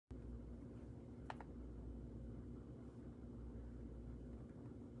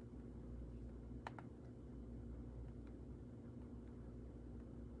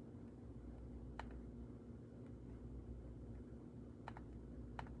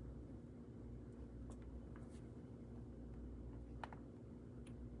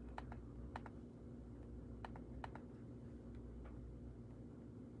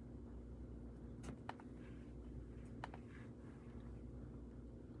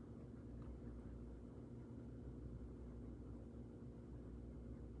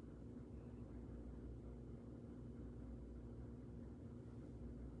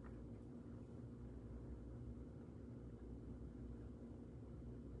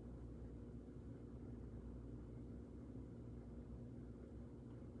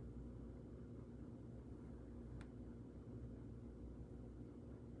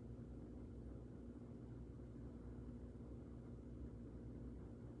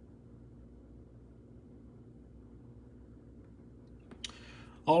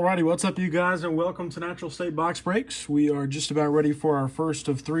Alrighty, what's up you guys, and welcome to Natural State Box Breaks. We are just about ready for our first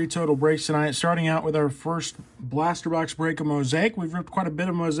of 3 total breaks tonight, starting out with our first blaster box break of Mosaic. We've ripped quite a bit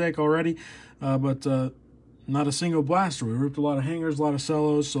of Mosaic already, but not a single blaster. We ripped a lot of hangers, a lot of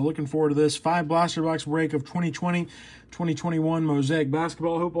cellos, so looking forward to this 5 blaster box break of 2020-2021 Mosaic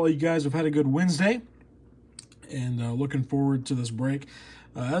basketball. Hope all you guys have had a good Wednesday, and looking forward to this break.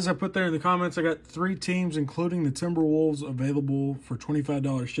 As I put there in the comments, I got 3 teams, including the Timberwolves, available for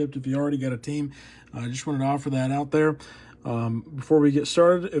 $25 shipped if you already got a team. I just wanted to offer that out there. Before we get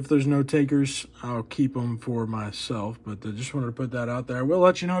started, if there's no takers, I'll keep them for myself, but I just wanted to put that out there. I will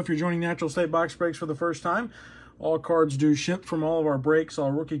let you know if you're joining Natural State Box Breaks for the first time. All cards do ship from all of our breaks.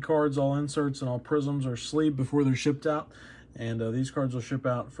 All rookie cards, all inserts, and all prisms are sleeved before they're shipped out, and these cards will ship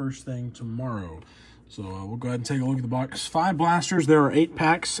out first thing tomorrow. So we'll go ahead and take a look at the box. 5 blasters. There are 8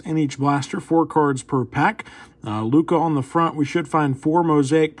 packs in each blaster, 4 cards per pack. Luca on the front. We should find 4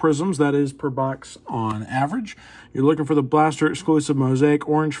 Mosaic prisms. That is per box on average. You're looking for the blaster exclusive Mosaic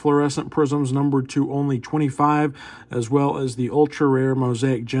orange fluorescent prisms numbered to only 25, as well as the ultra rare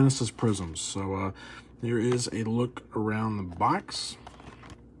Mosaic Genesis prisms. So here is a look around the box.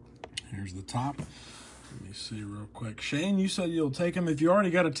 Here's the top. Let me see real quick. Shane, you said you'll take them if you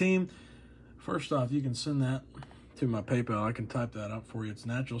already got a team. First off, you can send that to my PayPal. I can type that up for you. It's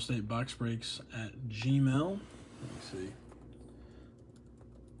naturalstateboxbreaks@gmail. Let me see.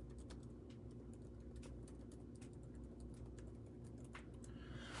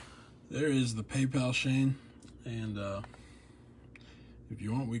 There is the PayPal, Shane. And if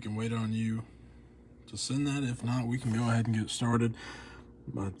you want, we can wait on you to send that. If not, we can go ahead and get started.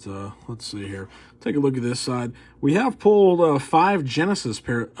 But let's see here. Take a look at this side. We have pulled 5 Genesis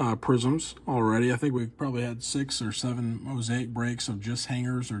prisms already. I think we've probably had 6 or 7 Mosaic breaks of just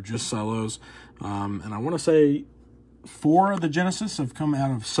hangers or just cellos. And I want to say 4 of the Genesis have come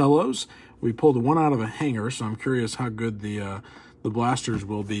out of cellos. We pulled 1 out of a hanger, so I'm curious how good the blasters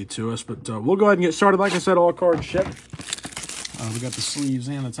will be to us. But we'll go ahead and get started. Like I said, all cards shipped. We got the sleeves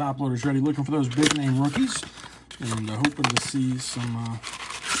and the top loaders ready. Looking for those big name rookies. And hoping to see some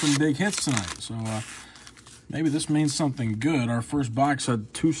big hits tonight. So maybe this means something good. Our first box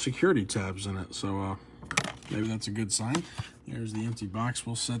had 2 security tabs in it, so maybe that's a good sign. Here's the empty box.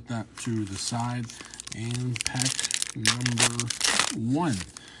 We'll set that to the side. And pack number 1.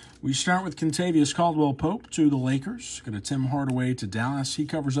 We start with Kentavious Caldwell-Pope to the Lakers. Got a Tim Hardaway to Dallas. He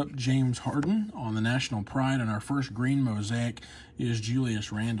covers up James Harden on the National Pride. And our first green Mosaic is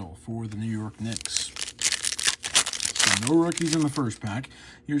Julius Randle for the New York Knicks. No rookies in the first pack.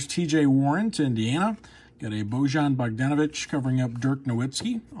 Here's TJ Warren to Indiana. Got a Bojan Bogdanovic covering up Dirk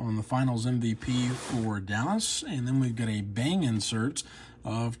Nowitzki on the Finals MVP for Dallas. And then we've got a bang insert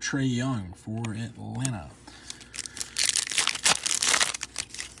of Trae Young for Atlanta.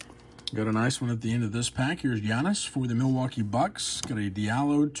 Got a nice one at the end of this pack. Here's Giannis for the Milwaukee Bucks. Got a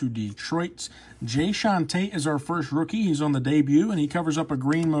Diallo to Detroit. Jae'Sean Tate is our first rookie. He's on the debut, and he covers up a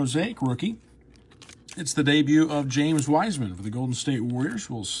green Mosaic rookie. It's the debut of James Wiseman for the Golden State Warriors.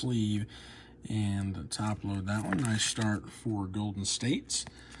 We'll sleeve and top load that one. Nice start for Golden State.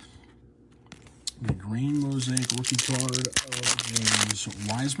 The green Mosaic rookie card of James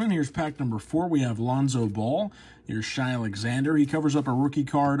Wiseman. Here's pack number 4. We have Lonzo Ball. Here's Shai Alexander. He covers up a rookie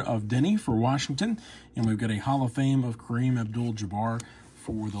card of Denny for Washington. And we've got a Hall of Fame of Kareem Abdul-Jabbar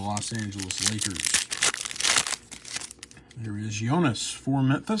for the Los Angeles Lakers. Here is Jonas for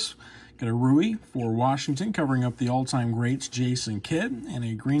Memphis. Got a Rui for Washington, covering up the all-time greats Jason Kidd, and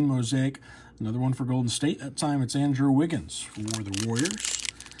a green Mosaic, another one for Golden State. That time it's Andrew Wiggins for the Warriors.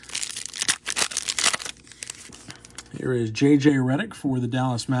 Here is J.J. Redick for the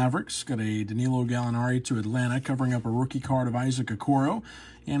Dallas Mavericks. Got a Danilo Gallinari to Atlanta, covering up a rookie card of Isaac Okoro.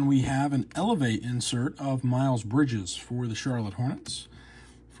 And we have an Elevate insert of Miles Bridges for the Charlotte Hornets.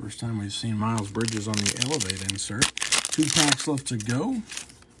 First time we've seen Miles Bridges on the Elevate insert. 2 packs left to go.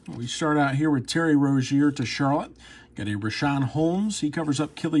 We start out here with Terry Rozier to Charlotte. Got a Rashawn Holmes. He covers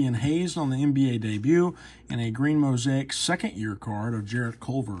up Killian Hayes on the NBA debut. And a green Mosaic second-year card of Jarrett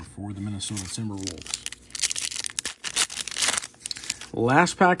Culver for the Minnesota Timberwolves.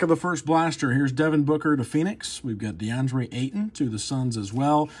 Last pack of the first blaster. Here's Devin Booker to Phoenix. We've got DeAndre Ayton to the Suns as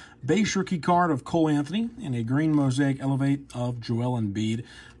well. Base rookie card of Cole Anthony. And a green Mosaic Elevate of Joel Embiid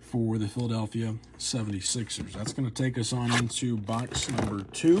for the Philadelphia 76ers. That's going to take us on into box number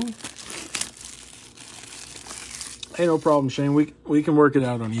 2. Hey, no problem, Shane. We can work it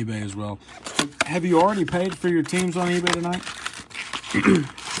out on eBay as well. Have you already paid for your teams on eBay tonight?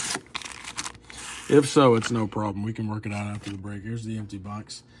 If so, it's no problem. We can work it out after the break. Here's the empty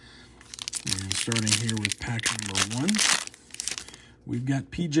box. And starting here with pack number 1. We've got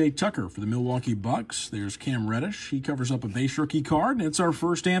P.J. Tucker for the Milwaukee Bucks. There's Cam Reddish. He covers up a base rookie card. And it's our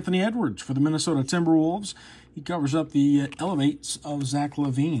first Anthony Edwards for the Minnesota Timberwolves. He covers up the elevates of Zach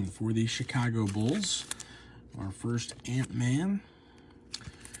LaVine for the Chicago Bulls. Our first Ant-Man.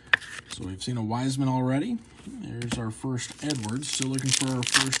 So we've seen a Wiseman already. There's our first Edwards. Still looking for our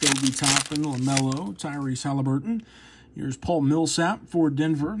first Obi Toppin, LaMelo, Tyrese Halliburton. Here's Paul Millsap for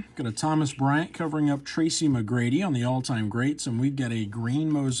Denver. Got a Thomas Bryant covering up Tracy McGrady on the all-time greats. And we've got a green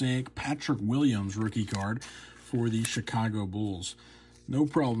Mosaic Patrick Williams rookie card for the Chicago Bulls. No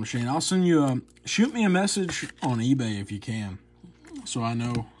problem, Shane. I'll send you shoot me a message on eBay if you can. So I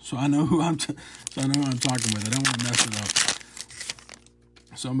know who I'm talking with. I don't want to mess it up.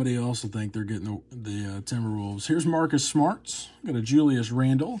 Somebody else will think they're getting the Timberwolves. Here's Marcus Smarts. Got a Julius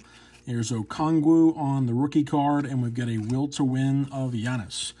Randle. Here's Okongwu on the rookie card, and we've got a Will to Win of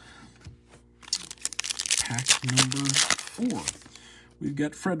Giannis. Pack number 4. We've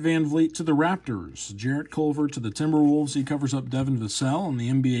got Fred VanVleet to the Raptors. Jarrett Culver to the Timberwolves. He covers up Devin Vassell on the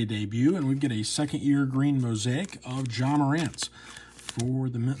NBA debut, and we've got a second-year green Mosaic of Ja Morant for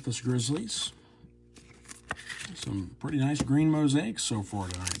the Memphis Grizzlies. Some pretty nice green mosaics so far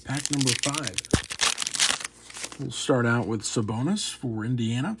tonight. Pack number 5. We'll start out with Sabonis for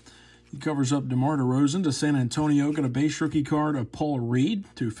Indiana. He covers up DeMar DeRozan to San Antonio. Got a base rookie card of Paul Reed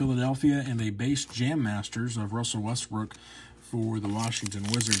to Philadelphia and a base Jam Masters of Russell Westbrook for the Washington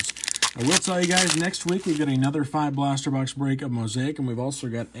Wizards. I will tell you guys, next week we've got another 5 blaster box break of Mosaic, and we've also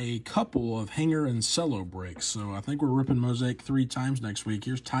got a couple of Hanger and Cello breaks. So I think we're ripping Mosaic 3 times next week.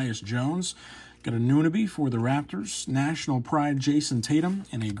 Here's Tyus Jones. Got a Nuneby for the Raptors, National Pride Jason Tatum,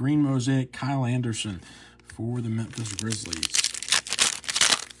 and a green Mosaic Kyle Anderson for the Memphis Grizzlies.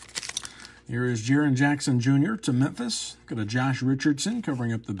 Here is Jaren Jackson Jr. to Memphis. Got a Josh Richardson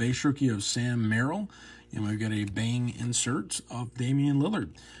covering up the base rookie of Sam Merrill. And we've got a bang insert of Damian Lillard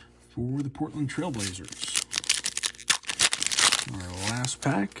for the Portland Trailblazers. Our last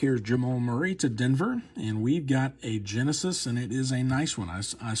pack, here's Jamal Murray to Denver. And we've got a Genesis, and it is a nice one.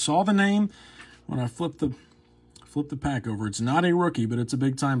 I saw the name when I flipped the pack over. It's not a rookie, but it's a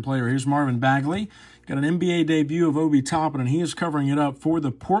big-time player. Here's Marvin Bagley. Got an NBA debut of Obi Toppin, and he is covering it up for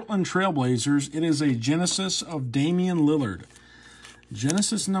the Portland Trailblazers. It is a Genesis of Damian Lillard.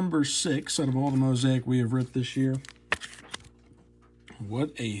 Genesis number 6 out of all the Mosaic we have ripped this year.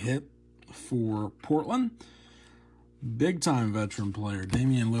 What a hit for Portland. Big-time veteran player,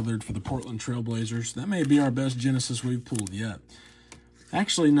 Damian Lillard for the Portland Trailblazers. That may be our best Genesis we've pulled yet.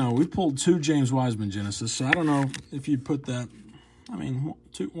 Actually, no, we pulled 2 James Wiseman Genesis, so I don't know if you'd put that. I mean,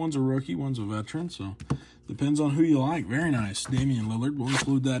 one's a rookie, one's a veteran, so depends on who you like. Very nice, Damian Lillard. We'll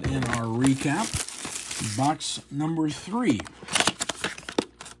include that in our recap. Box number 3.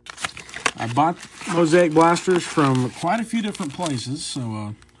 I bought Mosaic blasters from quite a few different places,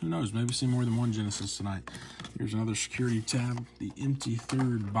 so who knows, maybe see more than one Genesis tonight. Here's another security tab, the empty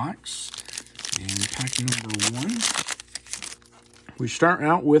 3rd box, and pack number 1. We start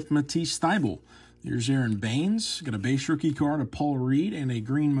out with Matisse Thybulle. There's Aaron Baines. Got a base rookie card of Paul Reed and a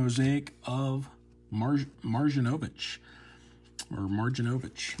green Mosaic of Marjanovic. Or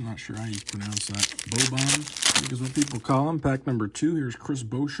Marjanovic. I'm not sure how you pronounce that. Boban, I think is what people call him. Pack number 2. Here's Chris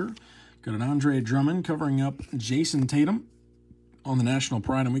Boucher. Got an Andre Drummond covering up Jason Tatum on the National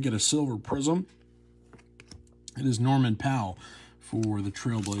Pride. And we get a silver prism. It is Norman Powell for the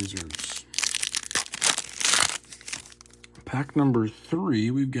Trailblazers. Pack number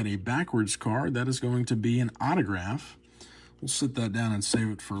 3, we've got a backwards card. That is going to be an autograph. We'll sit that down and save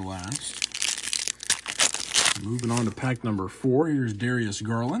it for last. Moving on to pack number 4, here's Darius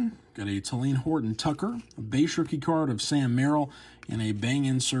Garland. Got a Talen Horton-Tucker, a base rookie card of Sam Merrill, and a bang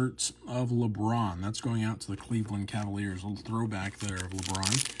insert of LeBron. That's going out to the Cleveland Cavaliers. A little throwback there of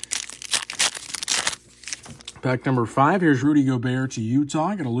LeBron. Pack number 5, here's Rudy Gobert to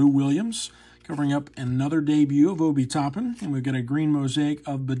Utah. Got a Lou Williams. Covering up another debut of Obi Toppin, and we've got a green Mosaic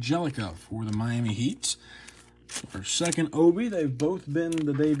of Bjelica for the Miami Heat. Our second Obi, they've both been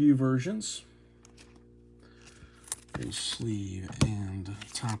the debut versions. A sleeve and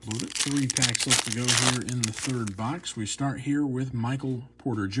top load it. 3 packs left to go here in the 3rd box. We start here with Michael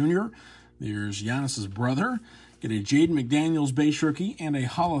Porter Jr. There's Giannis's brother. Get a Jaden McDaniels base rookie and a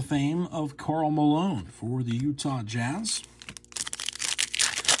Hall of Fame of Karl Malone for the Utah Jazz.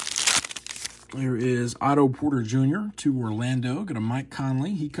 There is Otto Porter Jr. to Orlando. Got a Mike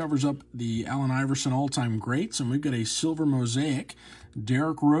Conley. He covers up the Allen Iverson all-time greats. And we've got a silver Mosaic,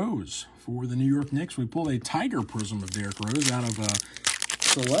 Derrick Rose for the New York Knicks. We pulled a Tiger Prism of Derrick Rose out of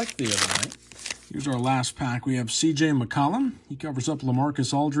select the other night. Here's our last pack. We have C.J. McCollum. He covers up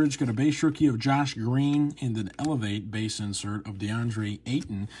LaMarcus Aldridge. Got a base rookie of Josh Green and an Elevate base insert of DeAndre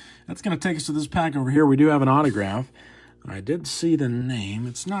Ayton. That's going to take us to this pack over here. We do have an autograph. I did see the name.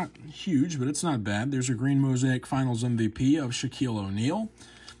 It's not huge, but it's not bad. There's a green Mosaic Finals MVP of Shaquille O'Neal.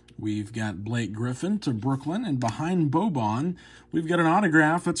 We've got Blake Griffin to Brooklyn, and behind Boban, we've got an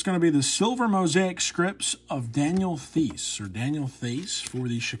autograph. That's going to be the silver Mosaic scripts of Daniel Theis for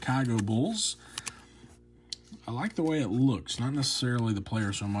the Chicago Bulls. I like the way it looks, not necessarily the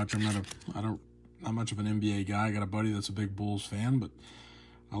player so much. I'm not much of an NBA guy. I got a buddy that's a big Bulls fan, but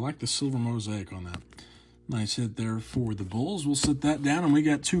I like the silver Mosaic on that. Nice hit there for the Bulls. We'll set that down, and we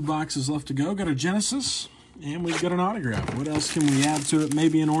got 2 boxes left to go. Got a Genesis. And we've got an autograph. What else can we add to it?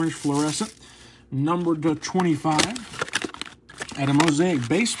 Maybe an orange fluorescent, numbered to 25. At a Mosaic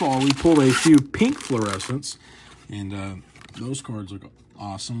Baseball, we pulled a few pink fluorescents, and those cards look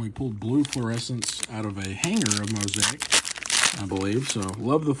awesome. We pulled blue fluorescents out of a hanger of Mosaic, I believe. So,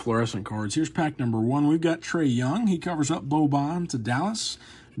 love the fluorescent cards. Here's pack number 1. We've got Trae Young. He covers up Boban to Dallas.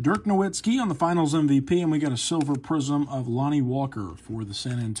 Dirk Nowitzki on the Finals MVP, and we got a silver prism of Lonnie Walker for the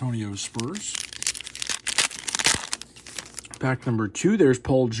San Antonio Spurs. Pack number 2, there's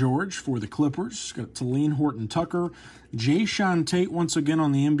Paul George for the Clippers. Got Talene Horton-Tucker, Jae'Sean Tate once again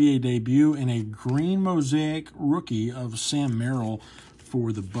on the NBA debut, and a green Mosaic rookie of Sam Merrill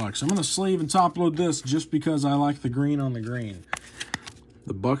for the Bucks. I'm going to sleeve and top load this just because I like the green on the green.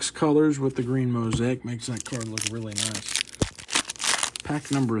 The Bucks colors with the green Mosaic makes that card look really nice.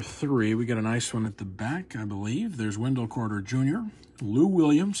 Pack number 3, we got a nice one at the back, I believe. There's Wendell Carter Jr., Lou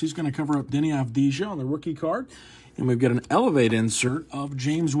Williams. He's going to cover up Deni Avdija on the rookie card. And we've got an Elevate insert of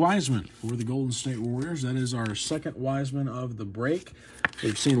James Wiseman for the Golden State Warriors. That is our second Wiseman of the break.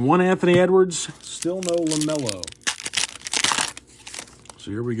 We've seen one Anthony Edwards, still no LaMelo.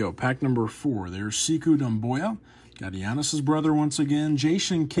 So here we go. Pack number 4. There's Sekou Doumbouya. Got Giannis's brother once again.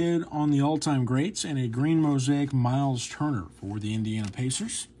 Jason Kidd on the all-time greats. And a green Mosaic Miles Turner for the Indiana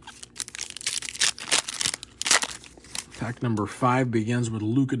Pacers. Pack number 5 begins with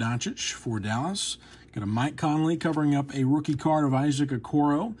Luka Doncic for Dallas. Got a Mike Conley covering up a rookie card of Isaac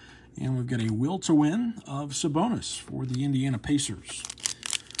Okoro. And we've got a will to win of Sabonis for the Indiana Pacers.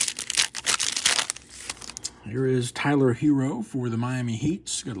 Here is Tyler Hero for the Miami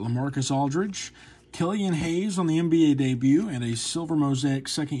Heat. Got LaMarcus Aldridge. Killian Hayes on the NBA debut. And a silver Mosaic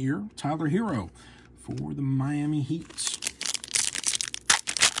second year. Tyler Hero for the Miami Heat.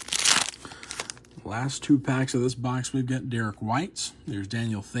 Last 2 packs of this box, we've got Derek White. There's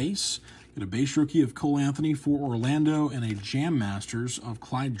Daniel Theis. Got a base rookie of Cole Anthony for Orlando and a Jam Masters of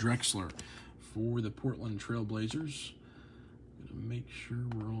Clyde Drexler for the Portland Trailblazers. Gonna make sure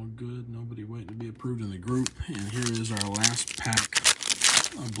we're all good. Nobody waiting to be approved in the group. And here is our last pack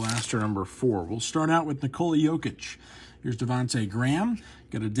of blaster number 4. We'll start out with Nikola Jokic. Here's Devontae Graham.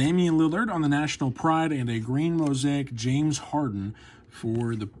 Got a Damian Lillard on the National Pride and a green Mosaic James Harden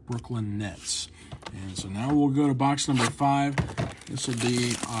for the Brooklyn Nets. And so now we'll go to box number 5. This will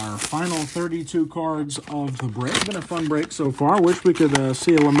be our final 32 cards of the break. Been a fun break so far. Wish we could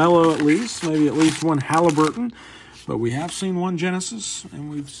see a LaMelo at least, maybe at least one Halliburton. But we have seen one Genesis, and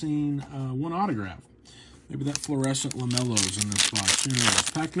we've seen one autograph. Maybe that fluorescent LaMelo's in this box. Who knows?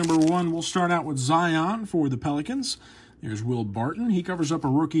 Pack number 1, we'll start out with Zion for the Pelicans. There's Will Barton. He covers up a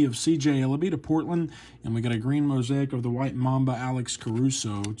rookie of C.J. Elleby to Portland. And we got a green Mosaic of the White Mamba Alex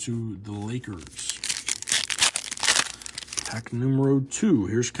Caruso to the Lakers. Pack numero 2.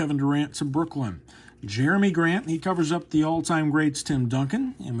 Here's Kevin Durant to Brooklyn. Jeremy Grant. He covers up the all-time greats Tim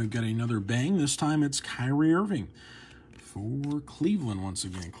Duncan. And we've got another bang. This time it's Kyrie Irving for Cleveland once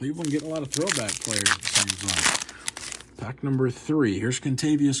again. Cleveland getting a lot of throwback players, it seems like. Pack number 3. Here's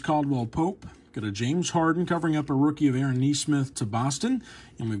Kentavious Caldwell-Pope. Got a James Harden covering up a rookie of Aaron Nesmith to Boston.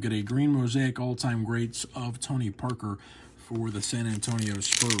 And we've got a green Mosaic all-time greats of Tony Parker for the San Antonio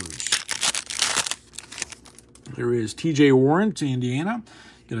Spurs. There is T.J. Warren to Indiana.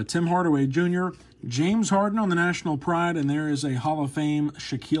 Got a Tim Hardaway Jr., James Harden on the National Pride, and there is a Hall of Fame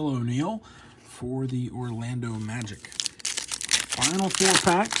Shaquille O'Neal for the Orlando Magic. Final 4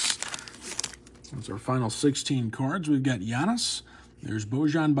 packs. That's our final 16 cards. We've got Giannis. There's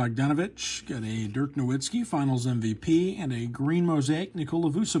Bojan Bogdanovic. Got a Dirk Nowitzki Finals MVP and a green Mosaic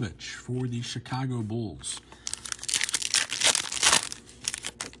Nikola Vucevic for the Chicago Bulls.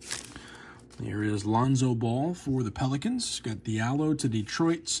 Here is Lonzo Ball for the Pelicans. Got Diallo to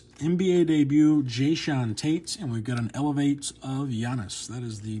Detroit's NBA debut, Jae'Sean Tate, and we've got an Elevate of Giannis. That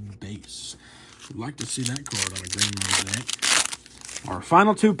is the base. We'd like to see that card on a green Mosaic. Our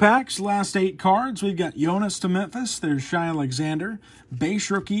final 2 packs, last 8 cards. We've got Jonas to Memphis. There's Shai Alexander.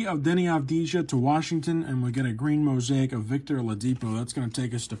 Base rookie of Denny Avdija to Washington. And we get a green mosaic of Victor Oladipo. That's going to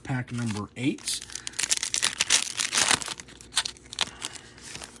take us to pack number 8.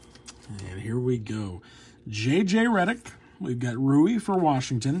 And here we go. J.J. Redick. We've got Rui for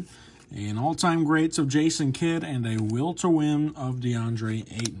Washington. An all-time greats of Jason Kidd. And a will to win of DeAndre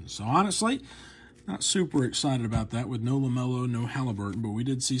Ayton. So honestly, not super excited about that with no LaMelo, no Halliburton, but we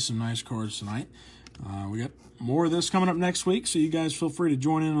did see some nice cards tonight. We got more of this coming up next week, so you guys feel free to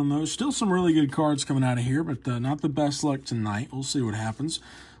join in on those. Still some really good cards coming out of here, but not the best luck tonight. We'll see what happens.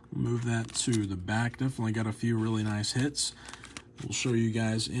 We'll move that to the back. Definitely got a few really nice hits. We'll show you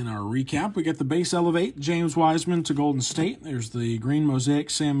guys in our recap. We got the base elevate, James Wiseman to Golden State. There's the green mosaic,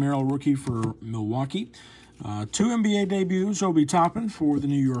 Sam Merrill rookie for Milwaukee. 2 NBA debuts, Obi Toppin for the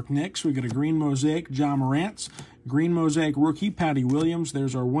New York Knicks. We got a green mosaic, Ja Morant. Green mosaic rookie, Patty Williams.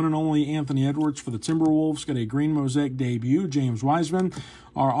 There's our one and only Anthony Edwards for the Timberwolves. Got a green mosaic debut, James Wiseman.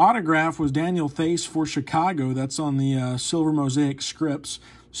 Our autograph was Daniel Theis for Chicago. That's on the silver mosaic scripts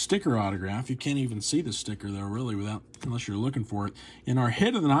sticker autograph. You can't even see the sticker, though, really, unless you're looking for it. And our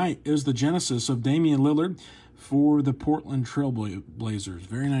hit of the night is the Genesis of Damian Lillard for the Portland Trail Blazers.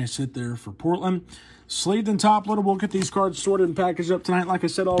 Very nice hit there for Portland. Sleeved and top loaded. We'll get these cards sorted and packaged up tonight. Like I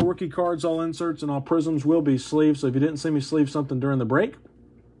said, all rookie cards, all inserts, and all prisms will be sleeved. So if you didn't see me sleeve something during the break,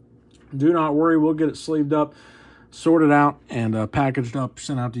 do not worry. We'll get it sleeved up, sorted out, and packaged up,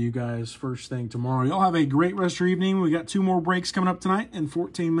 sent out to you guys first thing tomorrow. Y'all have a great rest of your evening. We got 2 more breaks coming up tonight. In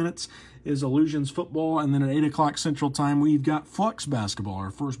 14 minutes is Illusions football, and then at 8 o'clock Central Time, we've got Flux basketball,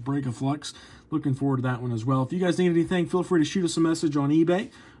 our first break of Flux. Looking forward to that one as well. If you guys need anything, feel free to shoot us a message on eBay,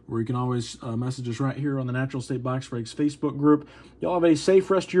 or you can always message us right here on the Natural State Box Breaks Facebook group. Y'all have a safe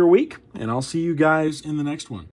rest of your week, and I'll see you guys in the next one.